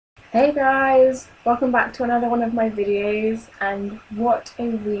Hey guys, welcome back to another one of my videos, and what a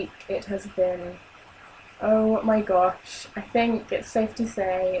week it has been. Oh my gosh, I think it's safe to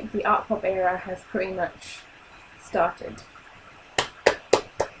say the art pop era has pretty much started.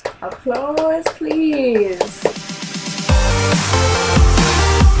 Applause please!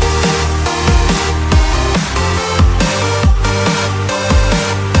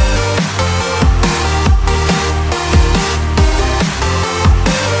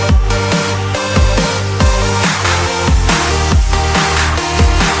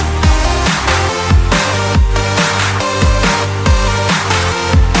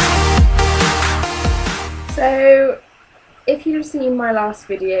 So, if you've seen my last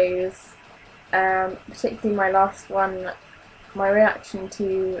videos, particularly my last one, my reaction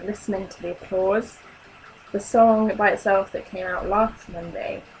to listening to the applause, the song by itself that came out last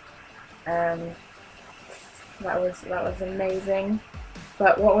Monday, that was amazing.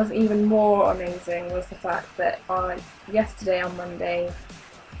 But what was even more amazing was the fact that yesterday on Monday,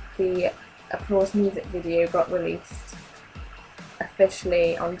 the applause music video got released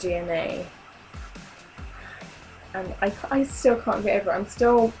officially on GMA. And I still can't get over it. I'm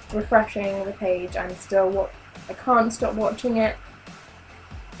still refreshing the page. I can't stop watching it.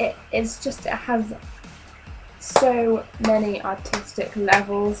 It has so many artistic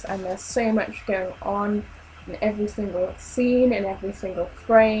levels, and there's so much going on in every single scene, in every single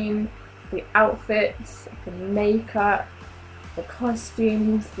frame. The outfits, the makeup, the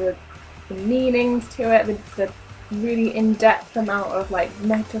costumes, the meanings to it, the really in-depth amount of like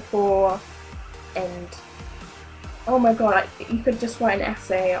metaphor, and oh my god, you could just write an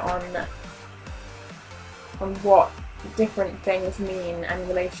essay on what different things mean and in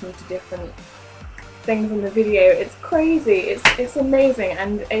relation to different things in the video. It's crazy, it's amazing,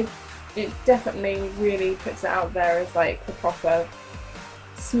 and it definitely really puts it out there as like the proper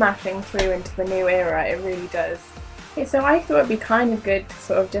smashing through into the new era. It really does. Okay, so I thought it'd be kind of good to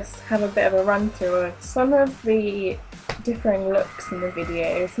sort of just have a bit of a run through of some of the differing looks in the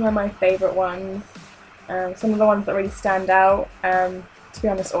video, some of my favourite ones. Some of the ones that really stand out. To be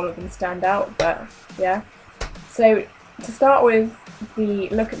honest, all of them stand out, but yeah. So to start with, the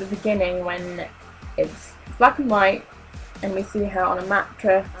look at the beginning when it's black and white and we see her on a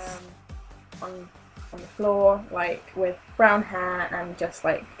mattress on the floor, like with brown hair and just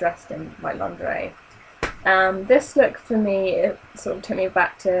like dressed in like lingerie. This look for me, it sort of took me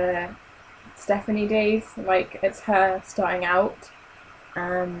back to Stephanie days, like it's her starting out.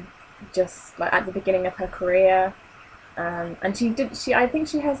 Just like at the beginning of her career, and I think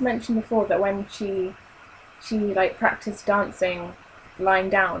she has mentioned before that when she like practiced dancing lying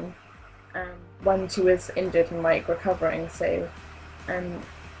down when she was injured and like recovering, so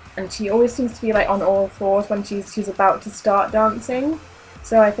and she always seems to be like on all fours when she's about to start dancing,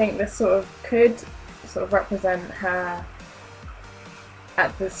 so I think this could represent her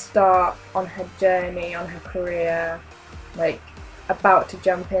at the start on her journey, on her career, like about to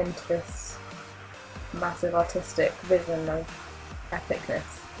jump into this massive artistic vision of epicness.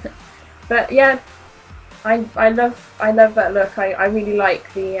 But yeah, I love that look. I really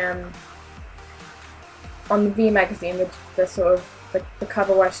like the on the V magazine, the sort of the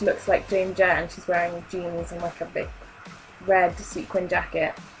cover where she looks like Jane Jett and she's wearing jeans and like a big red sequin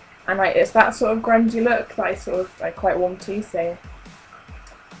jacket, and like it's that sort of grungy look that I quite warm to. So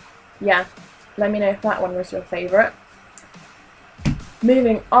yeah, let me know if that one was your favourite.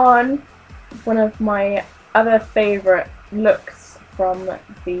 Moving on, one of my other favourite looks from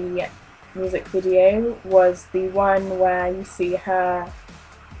the music video was the one where you see her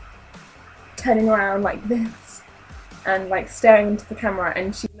turning around like this and like staring into the camera,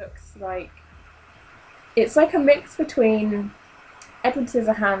 and she looks like it's like a mix between Edward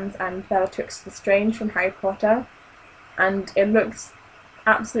Scissorhands and Bellatrix Lestrange from Harry Potter, and it looks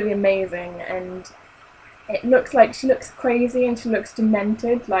absolutely amazing, and it looks like she looks crazy and she looks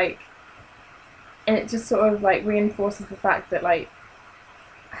demented, like, and it just sort of like reinforces the fact that like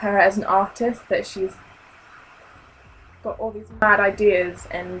her as an artist, that she's got all these mad ideas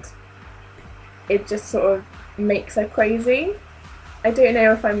and it just sort of makes her crazy. I don't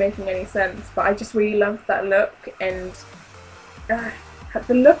know if I'm making any sense, but I just really love that look, and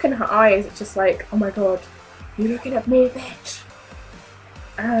the look in her eyes, it's just like, oh my god, you're looking at me, bitch.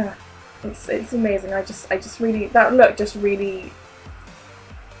 It's amazing. I just really, that look just really,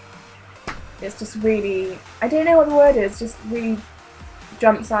 it's just really, I don't know what the word is, just really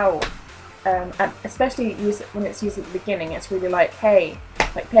jumps out, and especially when it's used at the beginning, it's really like, hey,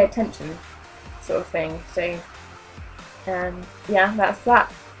 like pay attention sort of thing. So yeah, that's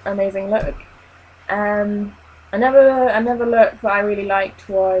that amazing look. Another look that I really liked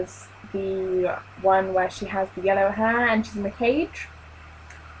was the one where she has the yellow hair and she's in a cage.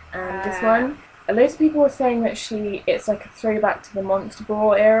 And this one, a lot of people were saying that it's like a throwback to the Monster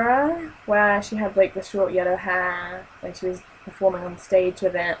Ball era, where she had like the short yellow hair when she was performing on stage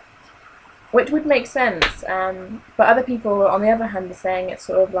with it, which would make sense. But other people, on the other hand, are saying it's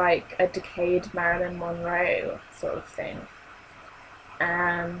sort of like a decayed Marilyn Monroe sort of thing.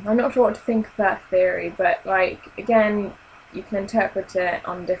 I'm not sure what to think of that theory, but like again, you can interpret it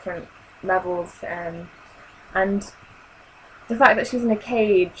on different levels, and the fact that she's in a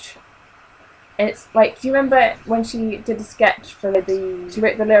cage, it's like, do you remember when she did a sketch for she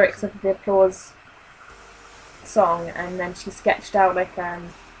wrote the lyrics of the Applause song, and then she sketched out like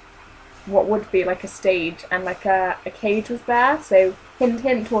what would be like a stage, and like a cage was there, so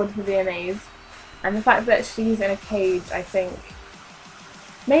hint towards the VMAs, and the fact that she's in a cage, I think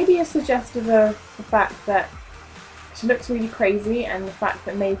maybe is suggestive of the fact that she looks really crazy, and the fact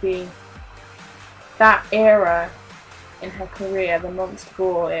that maybe that era in her career, the Monster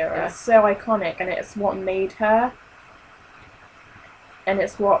Ball era, is so iconic, and it's what made her, and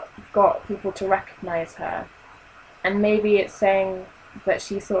it's what got people to recognise her. And maybe it's saying that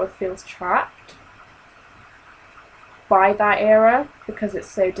she sort of feels trapped by that era because it's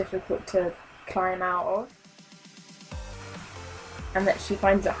so difficult to climb out of, and that she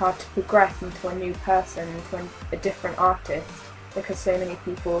finds it hard to progress into a new person, into a different artist, because so many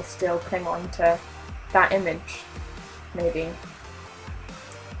people still cling on to that image, maybe.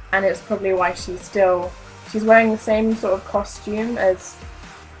 And it's probably why she's wearing the same sort of costume as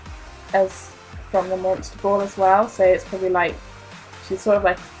from the Monster Ball as well, so it's probably like she's sort of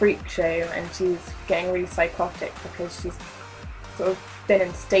like a freak show, and she's getting really psychotic because she's sort of been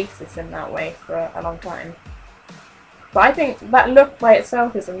in stasis in that way for a long time. But I think that look by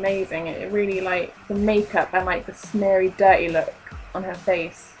itself is amazing. It really, like, the makeup and like the smeary, dirty look on her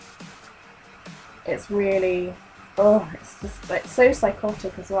face, it's really, it's just like so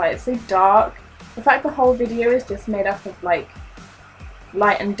psychotic as well. It's so dark. The fact the whole video is just made up of like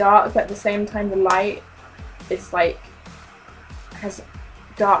light and dark, but at the same time the light is like has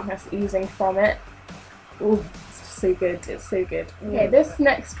darkness oozing from it. Ooh, it's so good. It's so good. Okay, this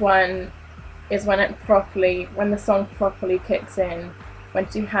next one is when the song properly kicks in,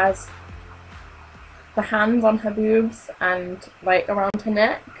 when she has the hands on her boobs and like around her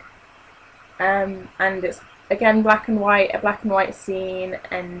neck, and it's again black and white, a black and white scene,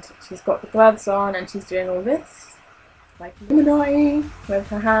 and she's got the gloves on and she's doing all this like Illuminati with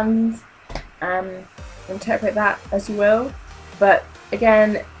her hands. Interpret that as you will, but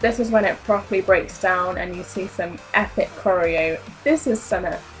again, this is when it properly breaks down and you see some epic choreo. This is some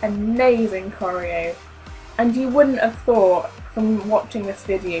amazing choreo, and you wouldn't have thought from watching this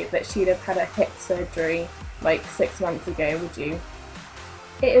video that she'd have had a hip surgery like 6 months ago, would you?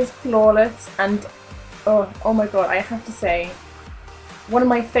 It is flawless, and oh my god, I have to say, one of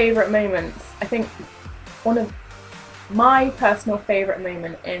my favourite moments, I think one of my personal favourite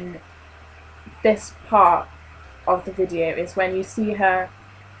moment in this part of the video is when you see her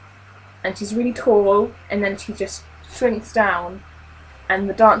and she's really tall, and then she just shrinks down and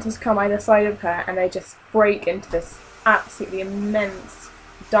the dancers come either side of her and they just break into this absolutely immense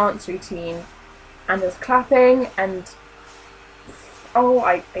dance routine, and there's clapping, and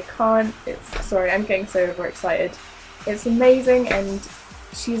I can't, sorry, I'm getting so overexcited. It's amazing, and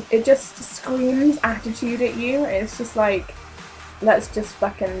it just screams attitude at you. It's just like, let's just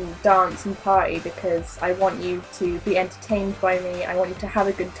fucking dance and party because I want you to be entertained by me, I want you to have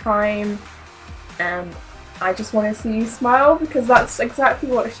a good time, and I just want to see you smile, because that's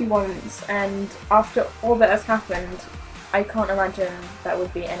exactly what she wants, and after all that has happened, I can't imagine that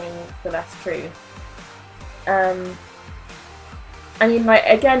would be any the less true. I mean, like,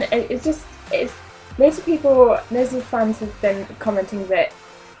 again, it's loads of fans have been commenting that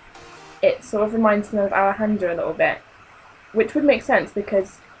it sort of reminds them of Alejandra a little bit, which would make sense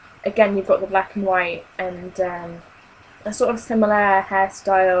because, again, you've got the black and white and a sort of similar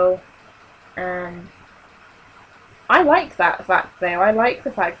hairstyle. I like that fact though. I like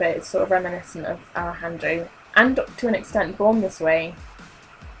the fact that it's sort of reminiscent of Alejandro, and to an extent Born This Way,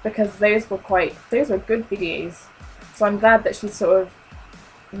 because those were good videos. So I'm glad that she's sort of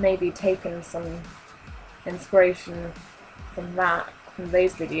maybe taken some inspiration from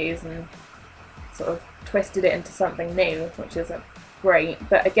those videos, and sort of twisted it into something new, which is great.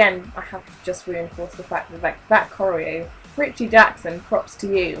 But again, I have to just reinforce the fact that that choreo, Richie Jackson, props to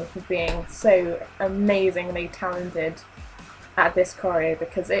you for being so amazingly talented at this choreo,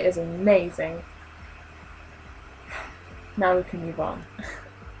 because it is amazing. Now we can move on.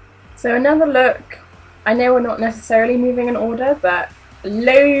 So another look I know we're not necessarily moving in order, but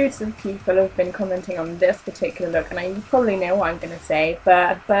loads of people have been commenting on this particular look, and you probably know what I'm going to say,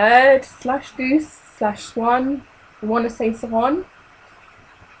 but bird slash goose slash swan, I want to say swan,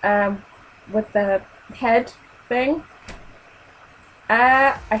 with the head thing.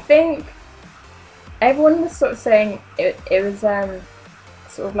 I think everyone was sort of saying it was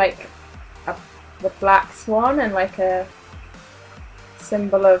sort of like the black swan and like a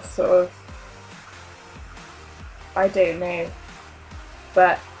symbol of sort of, I don't know,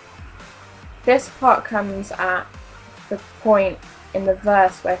 but this part comes at the point in the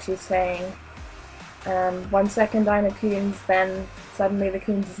verse where she's saying 1 second I'm a coons, then suddenly the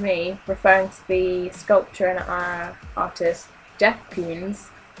coons is me, referring to the sculpture and our artist Jeff Koons.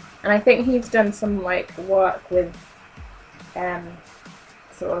 And I think he's done some like work with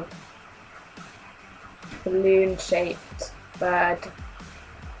sort of balloon shaped bird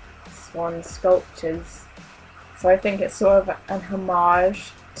swan sculptures, so I think it's sort of an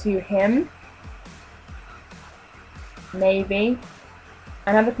homage to him, maybe.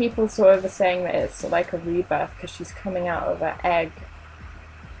 And other people sort of are saying that it's like a rebirth because she's coming out of an egg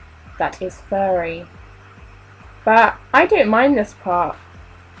that is furry. But I don't mind this part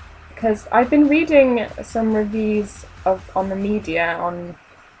because I've been reading some reviews on the media, on,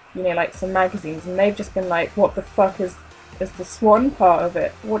 you know, like some magazines, and they've just been like, what the fuck is the swan part of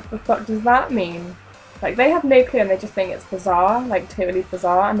it? What the fuck does that mean? Like, they have no clue and they just think it's bizarre, like totally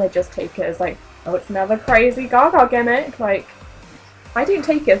bizarre, and they just take it as like, oh, it's another crazy Gaga gimmick. Like, I don't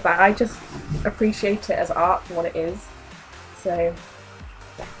take it as that, I just appreciate it as art for what it is. So,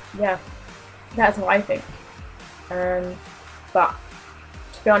 yeah, that's what I think. But,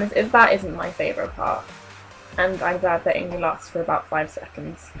 to be honest, that isn't my favourite part. And I'm glad that it only lasts for about 5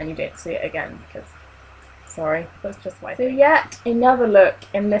 seconds and you don't see it again, because, sorry, that's just my thing. So yet another look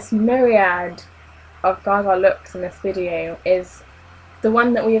in this myriad of Gaga looks in this video is the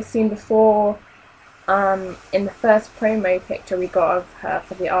one that we have seen before in the first promo picture we got of her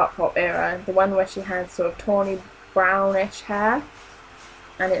for the art pop era, the one where she had sort of tawny brownish hair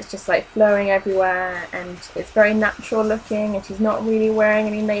and it's just like flowing everywhere and it's very natural looking and she's not really wearing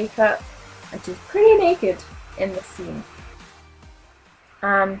any makeup and she's pretty naked in the scene.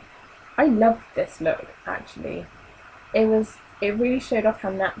 I loved this look, actually. It really showed off how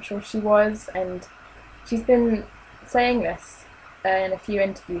natural she was, and she's been saying this in a few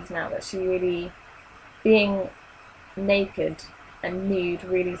interviews now, that she really, being naked and nude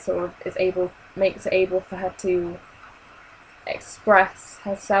really sort of makes it able for her to express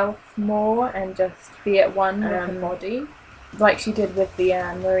herself more and just be at one with her body, like she did with the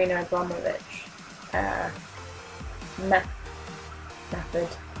Marina Abramovich method,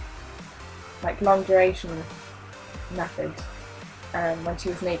 like long duration method, when she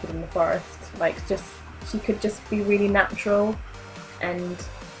was naked in the forest. Like, she could just be really natural and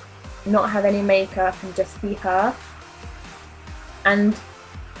not have any makeup and just be her. And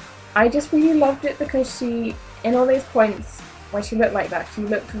I just really loved it because she, in all those points where she looked like that, she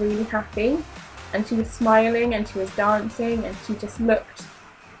looked really happy and she was smiling and she was dancing and she just looked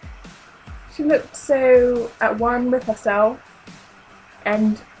so at one with herself,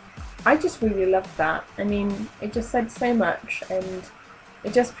 and I just really loved that. I mean, it just said so much, and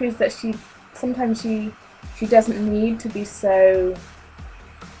it just proves that sometimes she doesn't need to be so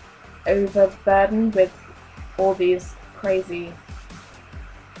overburdened with all these crazy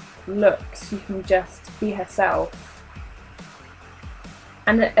looks. She can just be herself.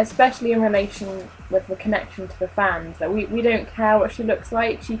 And especially in relation with the connection to the fans, that we don't care what she looks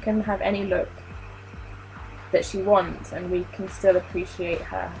like, she can have any look that she wants and we can still appreciate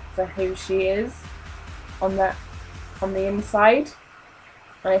her for who she is on the inside.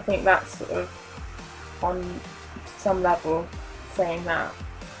 And I think that's sort of, on some level, saying that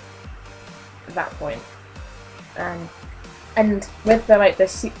at that point. And with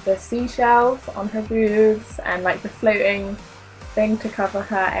the seashells on her boobs and like the floating thing to cover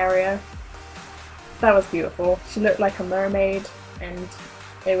her area, that was beautiful. She looked like a mermaid and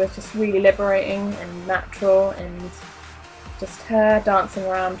it was just really liberating and natural, and just her dancing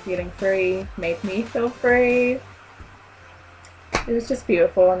around feeling free made me feel free. It was just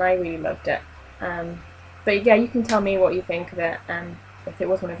beautiful and I really loved it. But yeah, you can tell me what you think of it and if it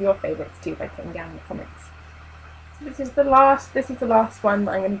was one of your favourites too by putting down in the comments. So this is the last one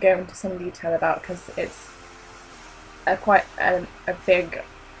that I'm going to go into some detail about because it's quite a big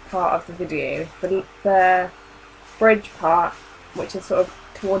part of the video. The bridge part, which is sort of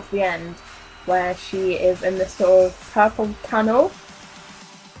towards the end, where she is in this sort of purple tunnel,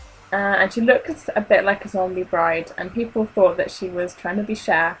 and she looks a bit like a zombie bride, and people thought that she was trying to be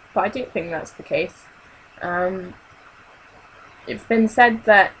Cher, but I don't think that's the case. It's been said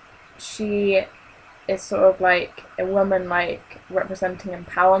that she is sort of like a woman like representing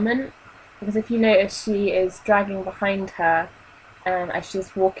empowerment, because if you notice, she is dragging behind her as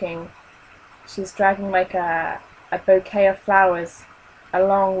she's walking. She's dragging like a bouquet of flowers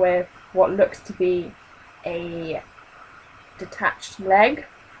along with what looks to be a detached leg,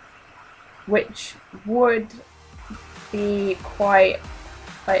 which would be quite,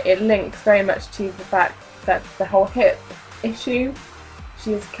 like, it links very much to the fact that the whole hip issue.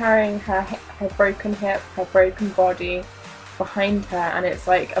 She is carrying her broken hip, her broken body behind her, and it's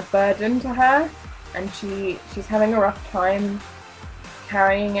like a burden to her, and she's having a rough time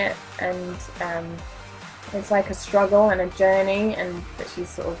carrying it, and it's like a struggle and a journey, and that she's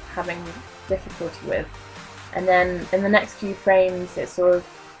sort of having difficulty with. And then in the next few frames, it's sort of,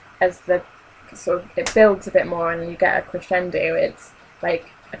 as the sort of, it builds a bit more and you get a crescendo, it's like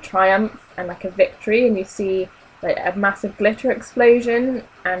a triumph and like a victory, and you see like a massive glitter explosion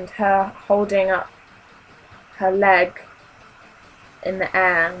and her holding up her leg in the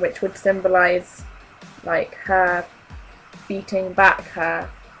air, which would symbolize like her beating back her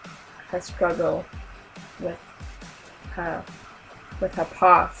struggle with her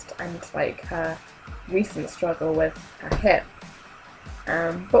past, and like her recent struggle with her hip.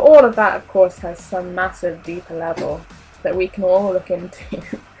 But all of that, of course, has some massive deeper level that we can all look into.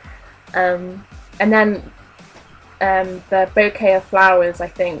 And then the bouquet of flowers, I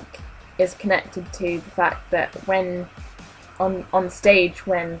think, is connected to the fact that when on stage,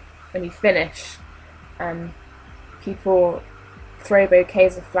 when you finish, people throw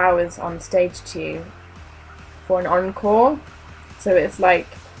bouquets of flowers on stage to you for an encore. So it's like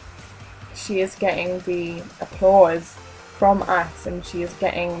she is getting the applause from us, and she is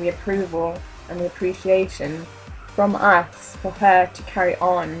getting the approval and the appreciation from us for her to carry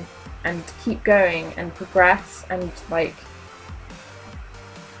on and keep going and progress and like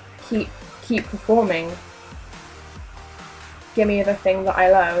keep performing. Give me the thing that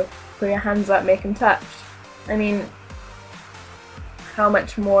I love. Put your hands up, make them touch. I mean, how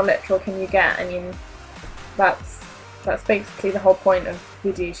much more literal can you get? I mean, that's basically the whole point of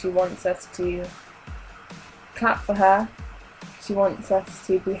the video. She wants us to clap for her. She wants us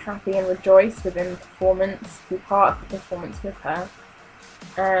to be happy and rejoice within the performance, be part of the performance with her.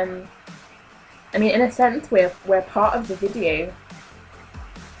 I mean, in a sense, we're part of the video.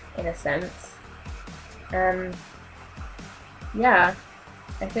 In a sense, yeah,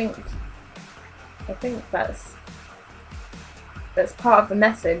 I think that's part of the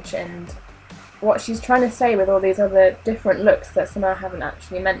message, and what she's trying to say with all these other different looks that some I haven't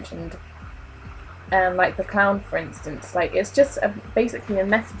actually mentioned. Like the clown, for instance, like it's just basically a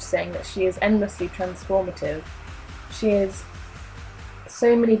message saying that she is endlessly transformative. She is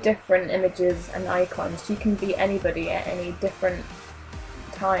so many different images and icons. She can be anybody at any different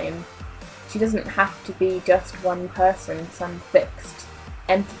time. She doesn't have to be just one person, some fixed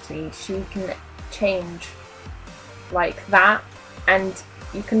entity. She can change like that, and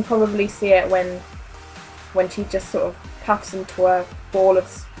you can probably see it when she just sort of puffs into a ball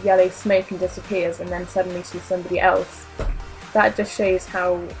of yellow smoke and disappears, and then suddenly she's somebody else. That just shows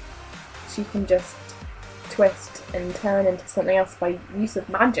how she can just twist and turn into something else by use of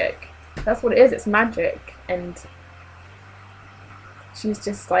magic. That's what it is, it's magic, and she's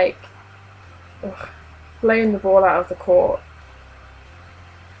just like blown the ball out of the court.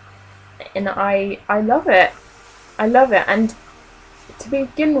 And I love it. I love it. And to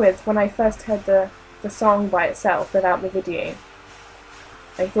begin with, when I first heard the song by itself without the video,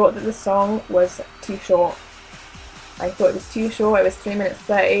 I thought that the song was too short. I thought it was too short. It was 3 minutes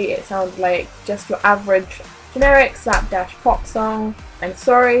 30. It sounded like just your average generic slapdash pop song. I'm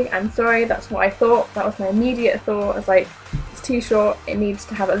sorry, that's what I thought. That was my immediate thought. I was like, it's too short. It needs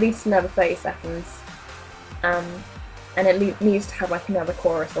to have at least another 30 seconds. And it needs to have like another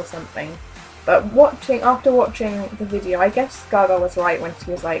chorus or something. But after watching the video, I guess Gaga was right when she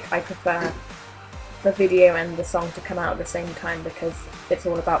was like, I prefer the video and the song to come out at the same time because it's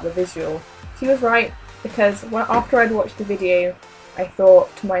all about the visual. She was right, because after I'd watched the video, I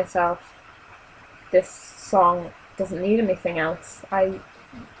thought to myself, this song doesn't need anything else.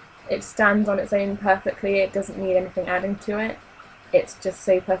 It stands on its own perfectly. It doesn't need anything adding to it. It's just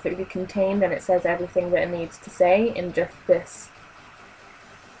so perfectly contained, and it says everything that it needs to say in just this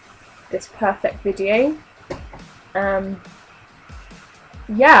perfect video.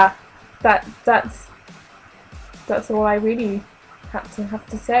 Yeah, that's all I really have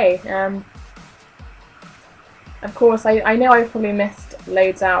to say. Of course, I know I've probably missed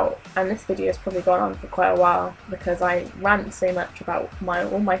loads out, and this video has probably gone on for quite a while because I rant so much about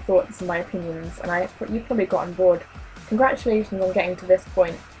all my thoughts and my opinions, and you've probably gotten bored. Congratulations on getting to this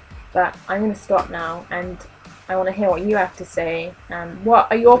point, but I'm going to stop now, and I want to hear what you have to say. What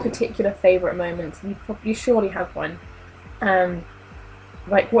are your particular favourite moments? You surely have one.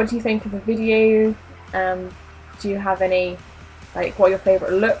 Like, what do you think of the video? Do you have any, like, what are your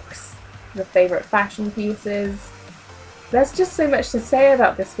favourite looks? Your favourite fashion pieces? There's just so much to say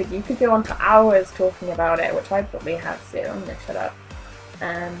about this video. You could go on for hours talking about it, which I probably have to. I'm going to shut up.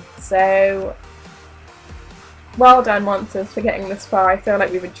 So, well done, monsters, for getting this far. I feel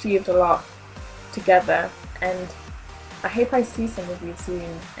like we've achieved a lot together, and I hope I see some of you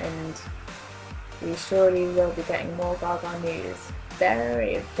soon, and we surely will be getting more Gaga news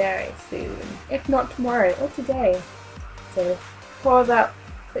very, very soon. If not tomorrow, or today. So, pause up,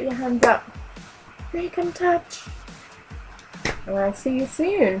 put your hands up, make them touch. And I'll see you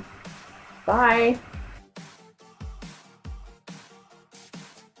soon. Bye.